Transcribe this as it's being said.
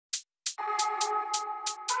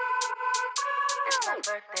my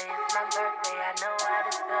birthday, it's my birthday, I know I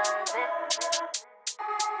deserve it.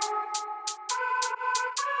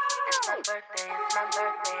 It's my birthday, it's my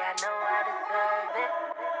birthday, I know I deserve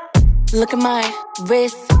it. Look at my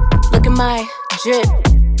wrist, look at my drip.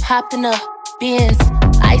 Hopped in a Benz,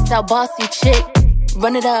 iced out bossy chick.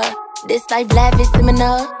 Run it up, this life lavish,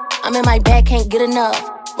 seminar. I'm in my bag, can't get enough.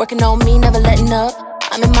 Working on me, never letting up.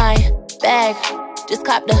 I'm in my bag, just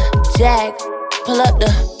cop the Jag. Pull up the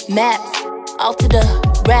maps, off to the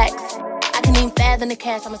racks. I can even fathom the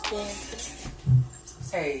cash I'ma spend.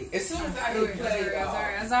 Hey, as soon as I hit play, y'all.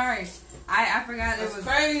 I'm sorry. I forgot it was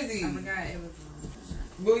crazy. I forgot it was.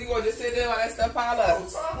 Boo, you gonna just sit there while that stuff pile up?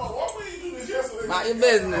 Why would you do this yesterday? Mind your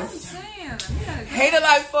business. Damn, Hater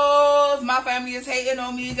like fools. My family is hating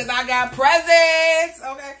on me because I got presents.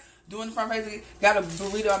 Okay. Doing the front face. Got a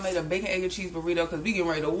burrito. I made a bacon, egg, and cheese burrito because we getting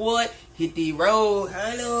ready to what? Hit the road.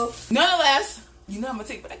 Hello. Nonetheless, you know I'm gonna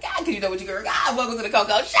take, but I got because you know what you girl got. Welcome to the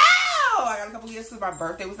Koko Show. I got a couple gifts because my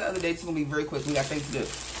birthday was the other day. It's gonna be very quick. We got things to do.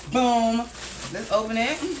 Boom. Let's open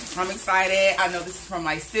it. I'm excited. I know this is from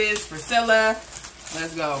my sis, Priscilla.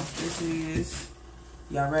 Let's go. This is,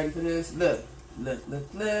 y'all ready for this? Look, look,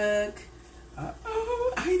 look, look.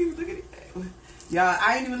 Uh-oh, I ain't even look at it. Y'all,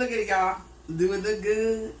 I ain't even look at it, y'all. Do it look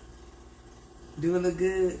good? Do it look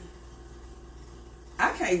good?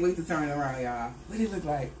 I can't wait to turn it around, y'all. What did it look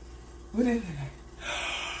like? What did it look like?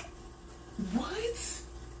 What?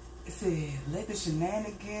 It said, let the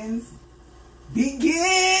shenanigans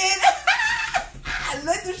begin.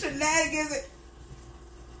 Let the shenanigans.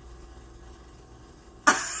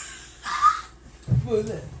 But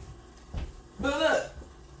look. But look.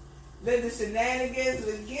 Let the shenanigans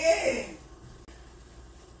begin.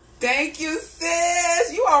 Thank you,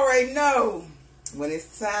 sis. You already know. When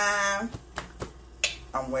it's time,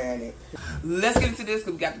 I'm wearing it. Let's get into this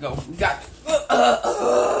because we got to go. We got to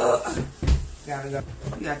gotta go.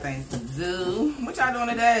 We got things to do. What y'all doing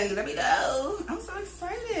today? Let me know. I'm so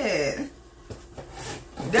excited.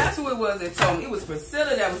 That's who it was that told me. It was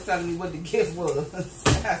Priscilla that was telling me what the gift was.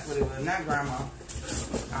 That's what it was, not grandma.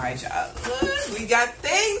 Alright, y'all. We got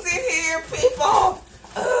things in here, people.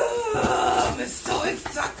 I'm so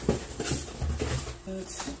excited.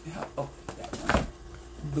 Oh, that one.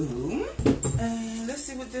 Boom. And let's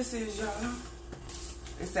see what this is, y'all.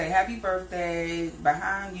 It say, happy birthday.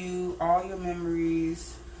 Behind you, all your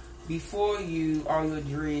memories. Before you, all your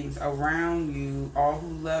dreams. Around you, all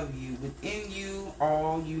who love you. Within you,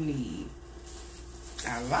 all you need.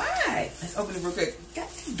 All right. Let's open it real quick. Got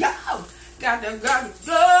to go. Got to go.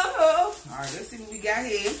 All right, let's see what we got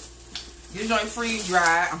here. This joint freeze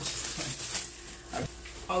dry. I'm just kidding.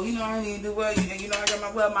 Oh, you know I need to do well. You know I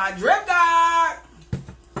got my drip guard.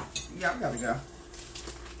 Yeah, I gotta go.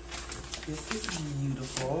 This is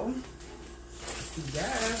beautiful.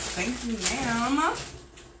 Yes, thank you, ma'am.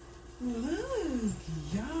 Look,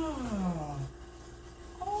 y'all.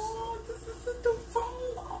 Oh, this is the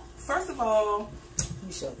phone. First of all, let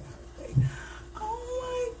me show you her face. Oh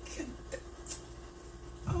my goodness.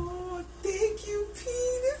 Oh, thank you, P.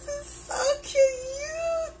 This is so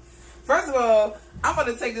cute. First of all, I'm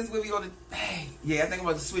gonna take this with me on the. Hey, yeah, I think I'm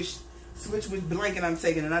about to switch which blanket I'm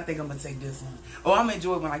taking, and I think I'm gonna take this one. Oh, I'm gonna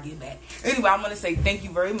enjoy it when I get back. Anyway, I'm gonna say thank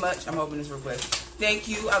you very much. I'm opening this real quick. Thank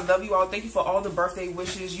you. I love you all. Thank you for all the birthday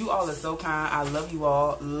wishes. You all are so kind. I love you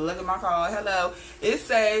all. Look at my card. Hello. It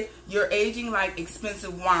say you're aging like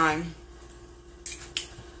expensive wine.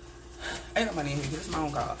 Ain't no money in here. This is my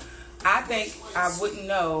own card. I think I wouldn't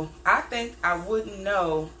know. I think I wouldn't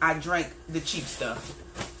know I drank the cheap stuff.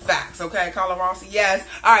 Facts, okay? Carla Rossi, yes.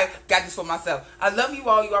 All right, got this for myself. I love you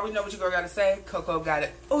all. You already know what your girl got to say. Koko got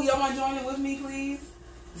it. Oh, y'all want to join in with me, please?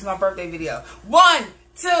 This is my birthday video. 1,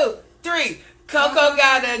 2, 3. Koko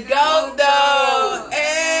gotta go, though.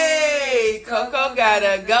 Hey, Koko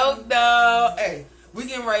gotta go, though. Hey, we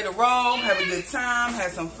getting ready to roll, have a good time,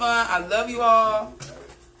 have some fun. I love you all.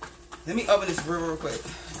 Let me open this real quick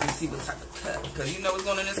and see what type of cup. Because you know what's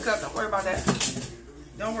going in this cup. Don't worry about that.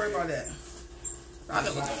 Don't worry about that. I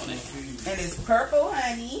know what's going in. And it's purple,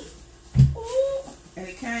 honey. Ooh. And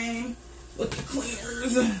it came with the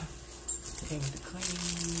cleaners. Came with the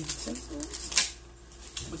cleaning utensils,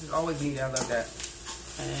 which is always neat. I love that.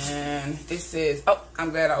 And it says, oh,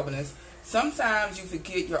 I'm glad I opened this. Sometimes you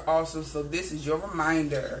forget you're awesome, so this is your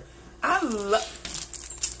reminder. I love.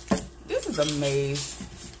 This is amazing.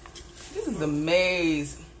 This is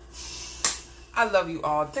amazing. I love you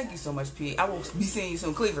all. Thank you so much, P. I will be seeing you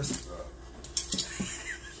soon, Cleavers.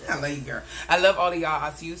 I love you, girl. I love all of y'all.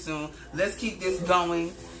 I'll see you soon. Let's keep this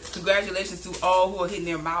going. Congratulations to all who are hitting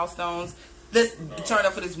their milestones. Let's turn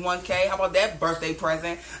up for this 1K. How about that birthday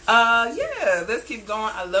present? Yeah, let's keep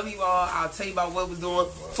going. I love you all. I'll tell you about what we're doing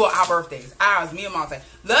for our birthdays. Ours, me and Monte.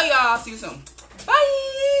 Love y'all. See you soon.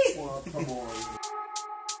 Bye. Well, come on.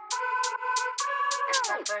 It's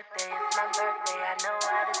my birthday, I know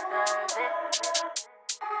I deserve it.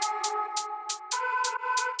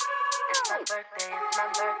 It's my birthday,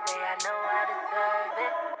 I know I deserve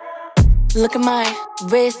it. Look at my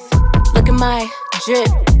wrist, look at my drip.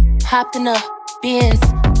 Hopped in a Benz,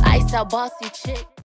 iced out bossy chick.